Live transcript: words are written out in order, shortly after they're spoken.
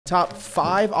top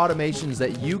 5 automations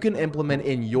that you can implement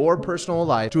in your personal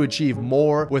life to achieve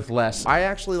more with less. I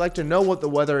actually like to know what the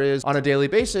weather is on a daily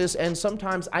basis, and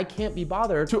sometimes I can't be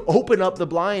bothered to open up the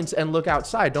blinds and look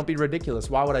outside. Don't be ridiculous.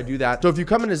 Why would I do that? So if you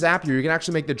come into Zapier, you can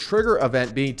actually make the trigger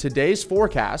event be today's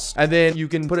forecast, and then you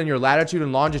can put in your latitude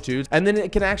and longitude, and then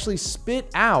it can actually spit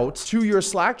out to your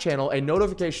Slack channel a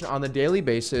notification on the daily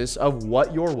basis of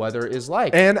what your weather is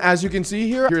like. And as you can see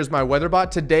here, here's my weather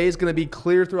bot. Today is going to be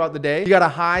clear throughout the day. You got a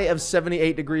high of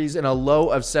 78 degrees and a low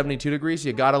of 72 degrees.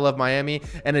 You gotta love Miami,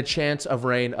 and a chance of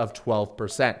rain of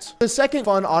 12%. The second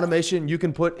fun automation you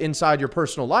can put inside your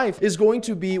personal life is going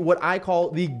to be what I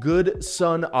call the good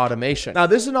sun automation. Now,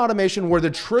 this is an automation where the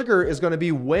trigger is going to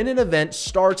be when an event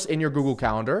starts in your Google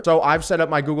Calendar. So I've set up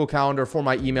my Google Calendar for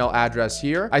my email address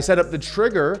here. I set up the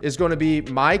trigger is going to be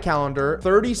my calendar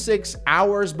 36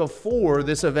 hours before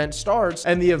this event starts,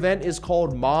 and the event is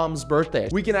called Mom's Birthday.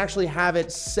 We can actually have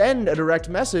it send a direct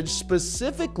message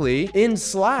specifically in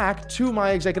Slack to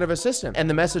my executive assistant. And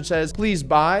the message says, please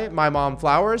buy my mom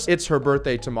flowers. It's her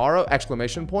birthday tomorrow,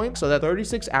 exclamation point. So that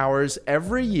 36 hours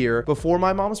every year before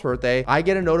my mom's birthday, I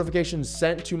get a notification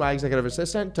sent to my executive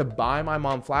assistant to buy my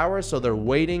mom flowers. So they're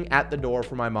waiting at the door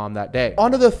for my mom that day.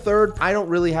 On to the third, I don't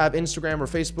really have Instagram or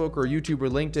Facebook or YouTube or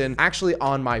LinkedIn actually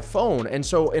on my phone. And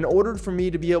so in order for me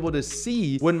to be able to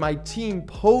see when my team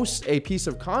posts a piece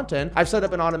of content, I've set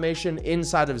up an automation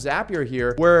inside of Zapier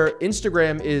here where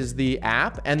Instagram is the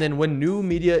app. And then when new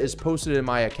media is posted in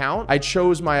my account, I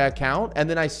chose my account, and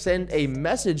then I send a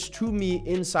message to me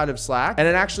inside of Slack, and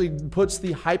it actually puts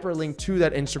the hyperlink to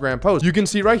that Instagram post. You can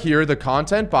see right here, the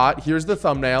content bot, here's the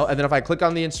thumbnail. And then if I click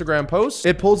on the Instagram post,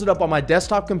 it pulls it up on my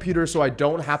desktop computer so I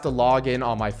don't have to log in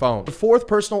on my phone. The fourth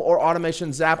personal or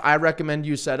automation Zap I recommend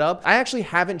you set up, I actually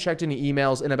haven't checked any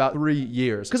emails in about 3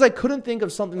 years because I couldn't think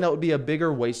of something that would be a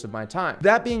bigger waste of my time.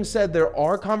 That being said, there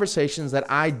are conversations that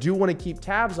I do want to keep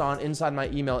tabs on inside my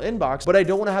email inbox, but I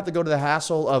don't want to have to go to the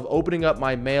hassle of opening up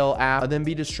my mail app and then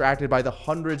be distracted by the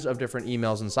hundreds of different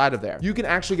emails inside of there. You can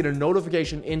actually get a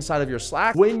notification inside of your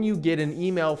Slack when you get an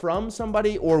email from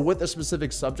somebody or with a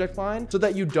specific subject line so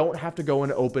that you don't have to go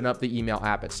and open up the email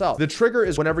app itself. The trigger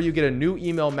is whenever you get a new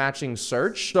email matching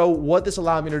search. So what this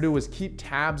allowed me to do was keep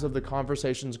tabs of the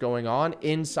conversations going on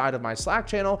inside of my Slack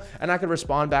channel, and I could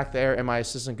respond back there and my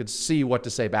assistant could see what to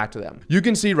say back to them. You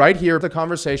can see right here the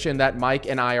conversation that Mike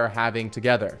and I are having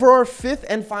together. For our fifth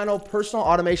and final personal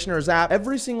automation or Zap,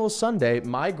 every single Sunday,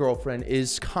 my girlfriend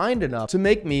is kind enough to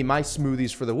make me my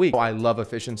smoothies for the week. I love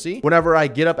efficiency. Whenever I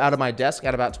get up out of my desk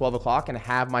at about 12 o'clock and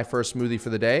have my first smoothie for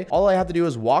the day, all I have to do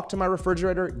is walk to my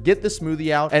refrigerator, get the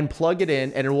smoothie out, and plug it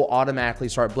in, and it will automatically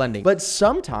start blending. But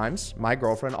sometimes my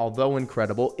girlfriend, although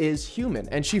incredible, is human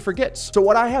and she forgets. So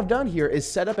what I have done here is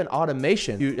set up an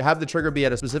automation. You have the trigger be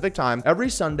at a specific time. Every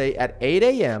Sunday at 8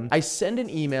 a.m., I send an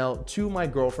email to my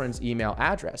girlfriend's email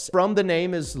address. From the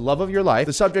name is love of your life.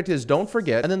 The subject is don't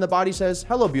forget. And then the body says,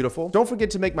 hello, beautiful. Don't forget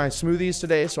to make my smoothies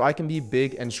today so I can be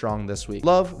big and strong this week.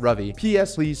 Love, Ravi.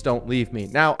 P.S. Please don't leave me.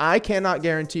 Now, I cannot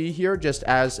guarantee here, just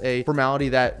as a formality,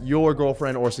 that your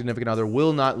girlfriend or significant other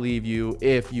will not leave you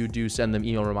if you do send them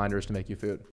email reminders to make you food.